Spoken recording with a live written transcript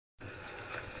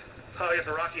You have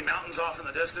the Rocky Mountains off in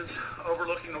the distance,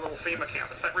 overlooking the little FEMA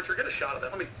camp. In fact, Richard, get a shot of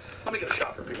that. Let me get a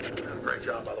shot for people. Great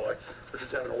job, by the way.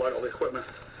 Richard's having to light all the equipment.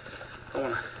 I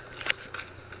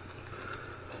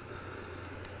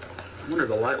wonder if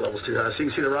the light level's too high. So you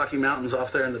can see the Rocky Mountains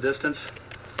off there in the distance.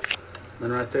 And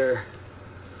then right there,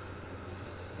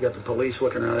 you got the police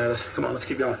looking right at us. Come on, let's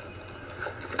keep going.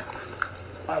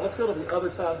 All right, let's go to the other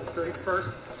side of the street first.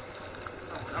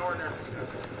 Oh, now we're there.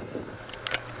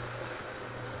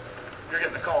 You're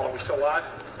getting the call. Are we still live?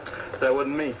 That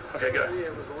wasn't me. Okay, good.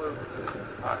 Yeah, it was a loop.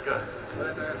 All right, good. I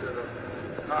didn't answer though.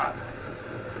 All right.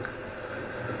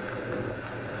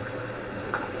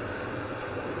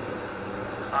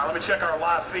 All right, let me check our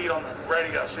live feed on the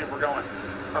radio, see if we're going.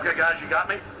 Okay, guys, you got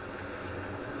me?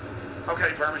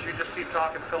 Okay, Burmese, you just keep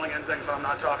talking, filling in things when I'm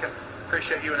not talking.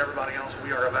 Appreciate you and everybody else.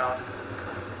 We are about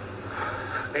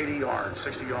 80 yards,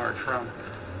 60 yards from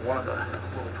one of the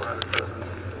little private prisons.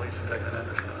 The police have taken an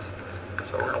interest in us.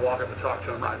 So we're going to walk up and talk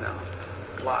to him right now.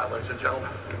 Live, ladies and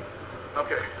gentlemen.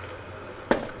 Okay.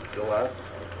 Still live?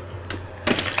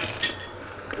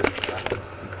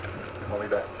 I'll be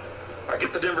back. All right,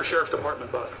 get the Denver Sheriff's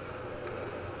Department bus.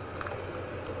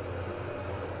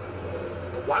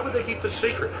 Why would they keep this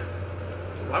secret?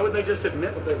 Why would they just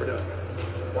admit what they were doing?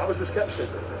 Why was this kept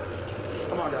secret?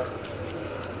 Come on, guys.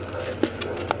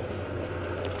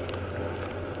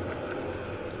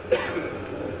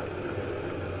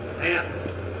 Man,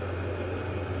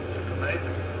 it's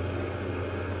amazing.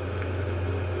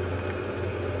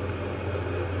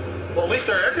 Well, at least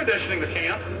they're air conditioning the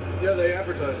camp. Yeah, they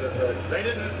advertised that. They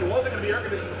didn't. It wasn't going to be air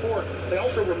conditioned before. They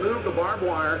also removed the barbed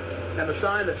wire and the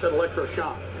sign that said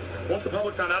electroshock. Once the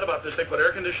public found out about this, they put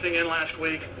air conditioning in last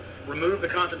week, removed the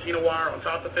concertina wire on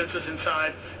top of the fences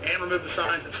inside, and removed the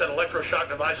signs that said electroshock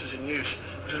devices in use,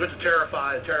 which is meant to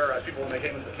terrorize people when they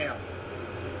came into the camp.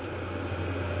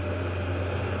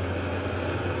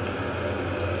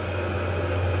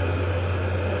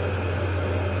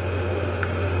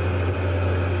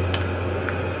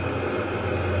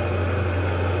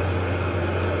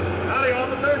 Howdy,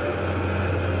 officer.